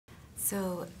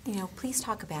So, please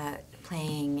talk about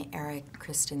playing Erik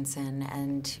Kristensen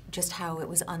and just how it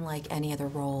was unlike any other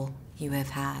role you have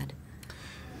had.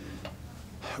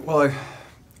 Well,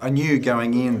 I knew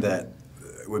going in that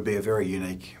it would be a very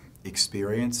unique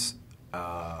experience.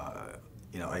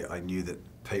 I knew that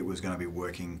Pete was going to be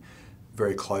working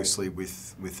very closely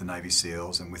with the Navy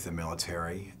SEALs and with the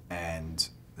military, and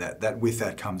that with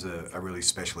that comes a really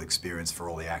special experience for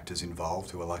all the actors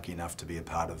involved who are lucky enough to be a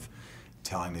part of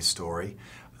telling this story.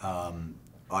 I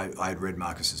had read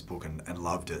Marcus's book and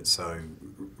loved it, so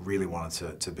really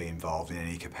wanted to be involved in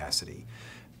any capacity.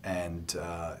 And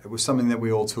it was something that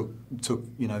we all took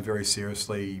very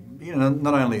seriously,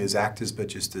 not only as actors but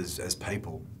just as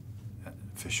people,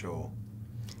 for sure.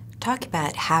 Talk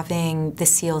about having the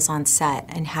SEALs on set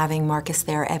and having Marcus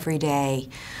there every day.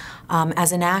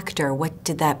 As an actor, what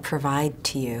did that provide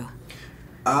to you?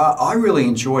 I really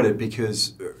enjoyed it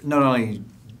because not only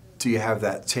do you have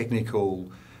that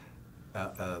technical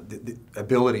the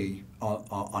ability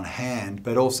on hand,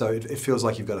 but also it feels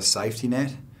like you've got a safety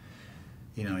net.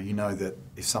 You know that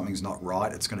if something's not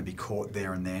right, it's going to be caught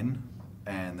there and then,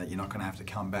 and that you're not going to have to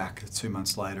come back 2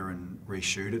 months later and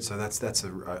reshoot it. So that's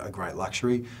a great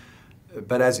luxury.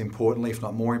 But as importantly, if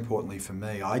not more importantly for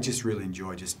me, I just really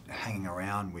enjoy just hanging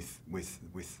around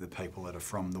with the people that are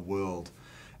from the world,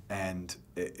 and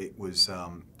it was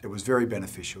very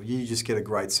beneficial. You just get a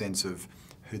great sense of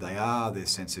who they are, their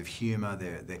sense of humour,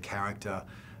 their character,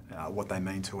 what they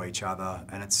mean to each other,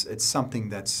 and it's something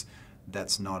that's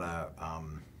not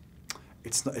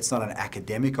it's not an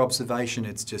academic observation.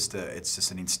 It's just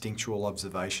an instinctual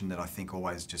observation that I think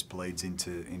always just bleeds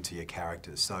into your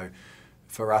characters. So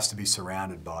for us to be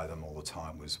surrounded by them all the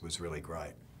time was really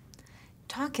great.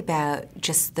 Talk about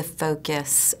just the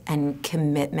focus and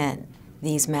commitment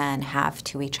these men have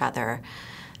to each other,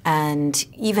 and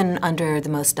even under the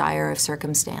most dire of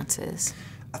circumstances.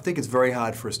 I think it's very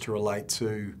hard for us to relate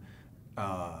to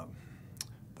the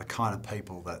kind of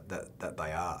people that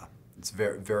they are. It's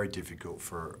very, very difficult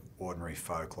for ordinary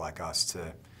folk like us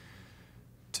to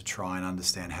try and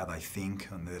understand how they think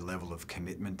and their level of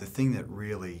commitment. The thing that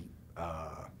really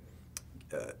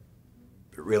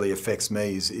affects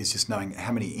me is just knowing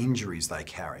how many injuries they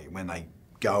carry when they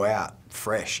go out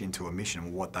fresh into a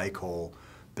mission, what they call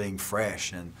being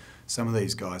fresh. And some of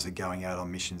these guys are going out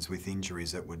on missions with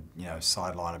injuries that would,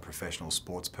 sideline a professional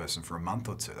sports person for a month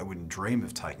or two. They wouldn't dream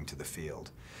of taking to the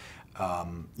field.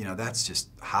 That's just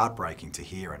heartbreaking to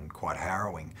hear and quite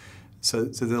harrowing. So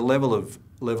the level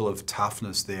of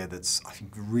toughness there, that's, I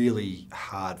think, really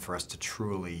hard for us to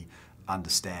truly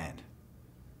understand.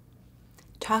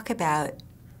 Talk about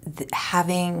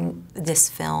having this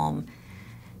film,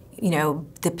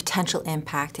 the potential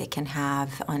impact it can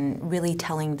have on really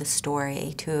telling the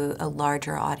story to a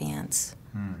larger audience.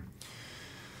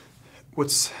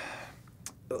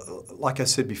 Like I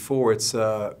said before, it's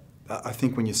I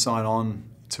think when you sign on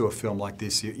to a film like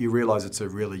this, you realise it's a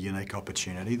really unique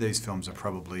opportunity. These films are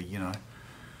probably,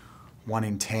 1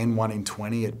 in 10, 1 in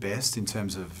 20 at best in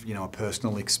terms of, a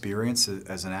personal experience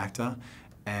as an actor.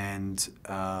 And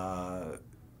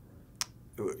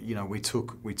we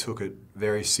took it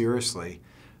very seriously,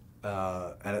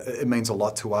 and it means a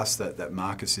lot to us that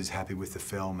Marcus is happy with the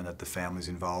film and that the families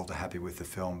involved are happy with the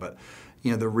film. But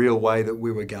the real way that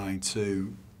we were going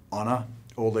to honour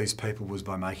all these people was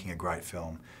by making a great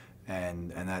film,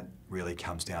 and that really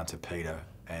comes down to Peter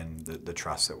and the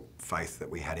trust, faith that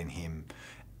we had in him,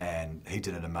 and he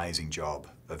did an amazing job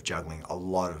of juggling a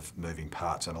lot of moving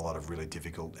parts and a lot of really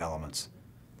difficult elements.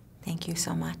 Thank you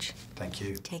so much. Thank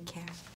you. Take care.